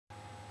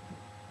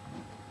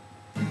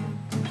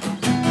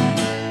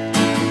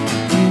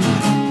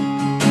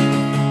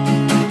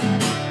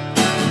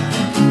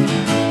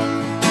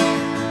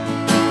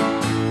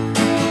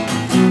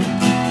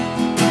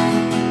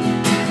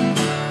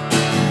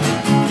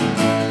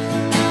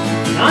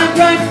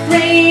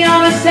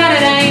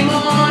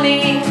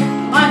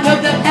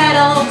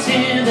pedal to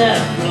the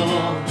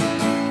floor,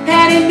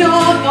 heading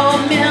north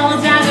on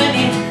Mills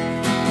Avenue,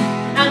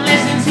 and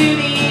listen to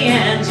the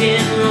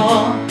engine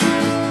roar.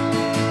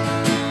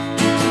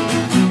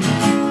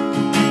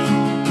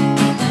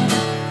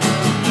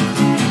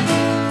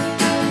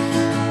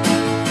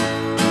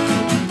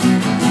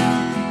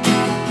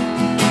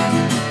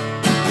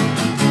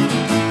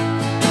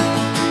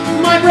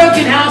 My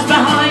broken house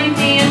behind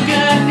me and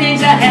good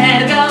things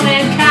ahead. Girl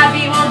named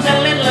Kathy wants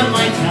a little of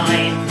my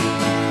time.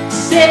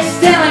 6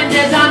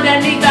 cylinders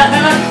underneath the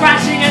hood,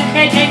 crashing and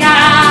kicking.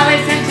 I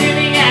listen to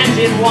the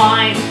engine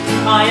whine.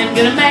 I am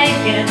gonna make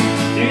it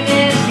through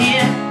this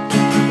year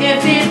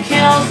if it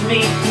kills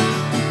me.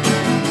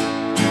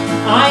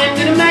 I am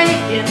gonna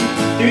make it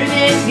through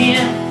this year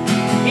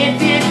if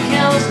it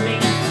kills me.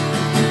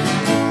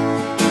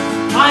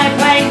 I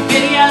played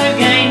video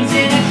games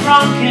in a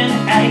drunken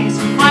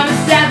haze. I was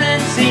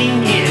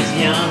 17 years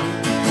young.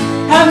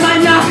 Had my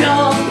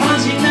knuckles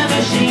punching the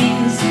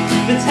machines.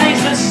 The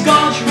taste of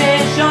Scotch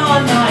rich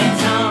on my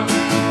tongue.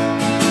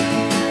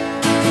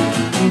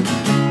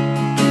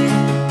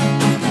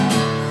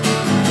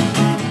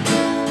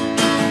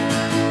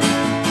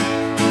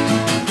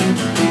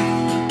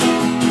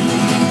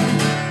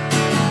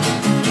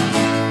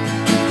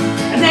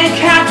 And then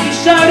Kathy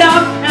showed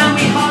up and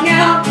we hung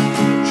out,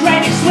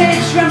 trading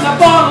switch from the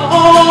bottle,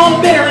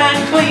 all bitter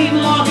and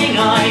clean, locking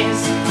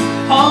eyes,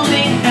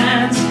 holding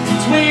hands,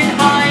 twin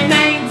high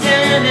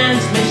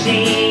maintenance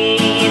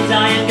machines.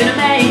 I am gonna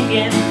make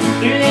it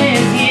through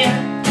this year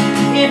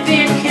if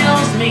it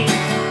kills me.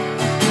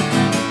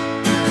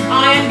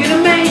 I am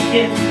gonna make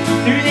it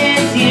through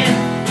this year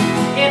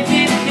if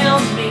it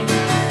kills me.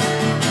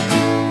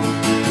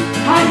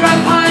 I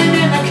drove home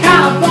in the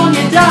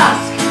California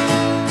dusk.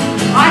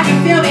 I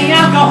can feel the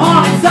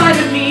alcohol inside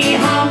of me.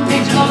 I'm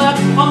picturing the look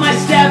on my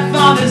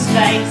stepfather's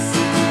face,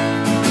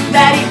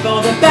 that he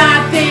thought the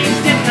bad things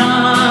to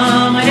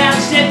come. I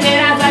downshifted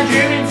as I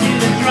drew into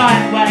the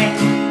driveway.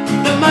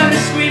 The motor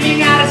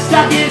screaming out, it's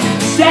stuck in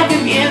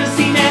second gear. The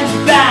scene ends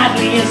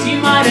badly, as you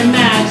might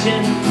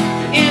imagine,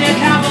 in a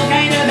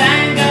cavalcade of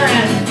anger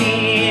and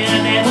fear.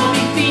 There will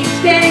be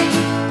feasting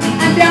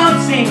and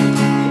dancing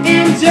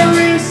into